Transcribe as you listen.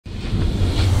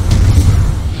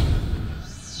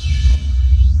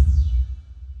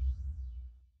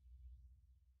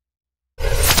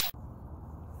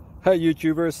Hi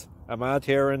YouTubers, I'm out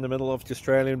here in the middle of the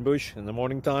Australian bush in the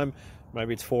morning time.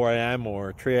 Maybe it's 4 a.m.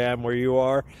 or 3 a.m. where you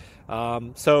are.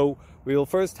 So we will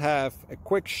first have a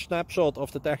quick snapshot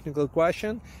of the technical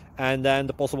question and then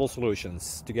the possible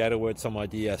solutions, together with some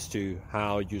ideas to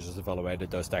how users evaluated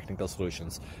those technical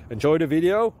solutions. Enjoy the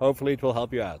video, hopefully it will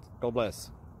help you out. God bless.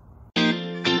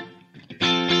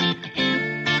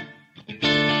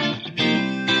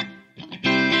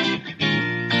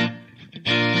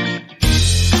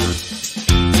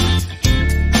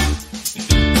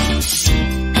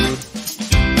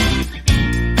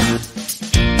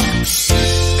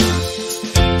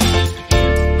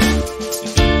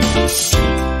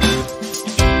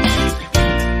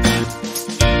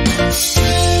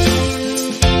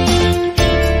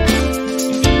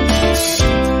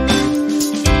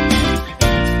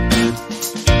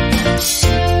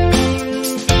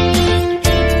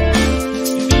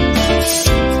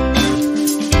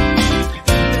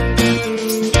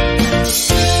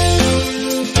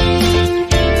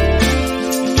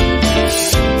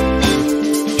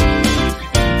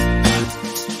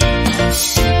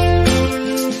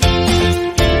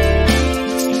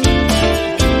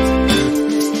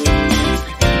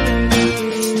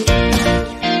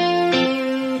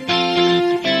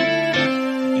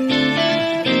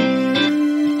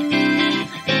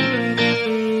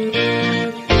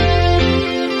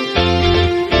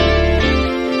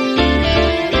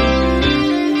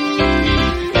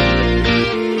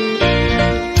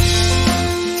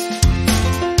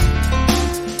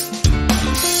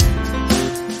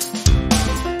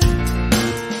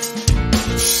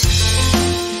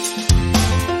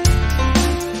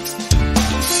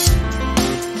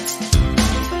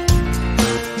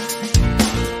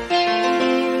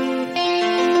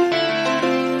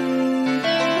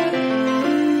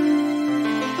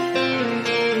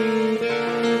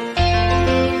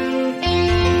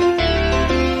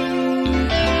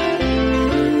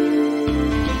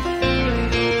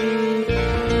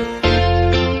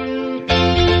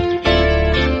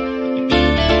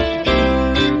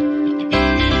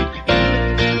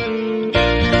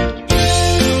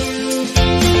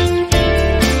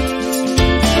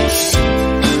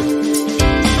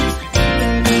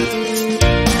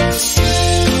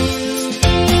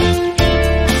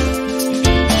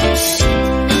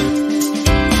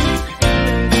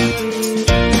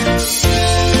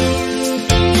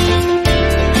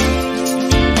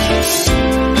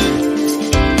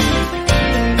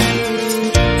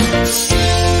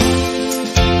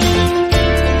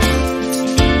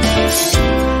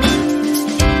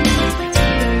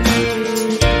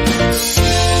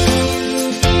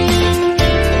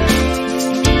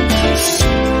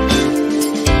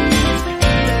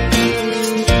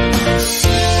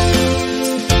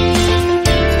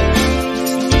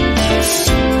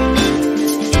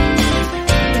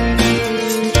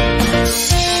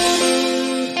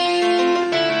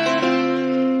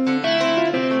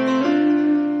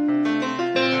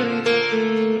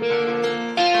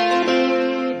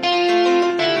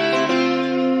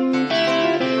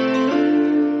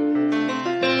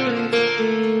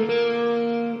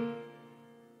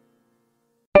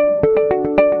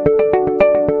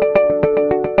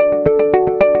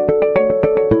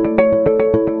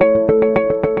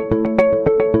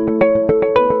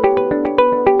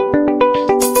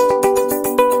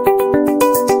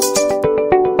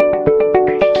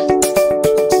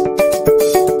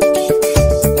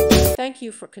 Thank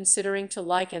you for considering to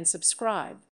like and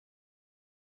subscribe.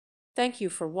 Thank you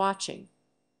for watching.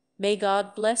 May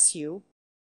God bless you.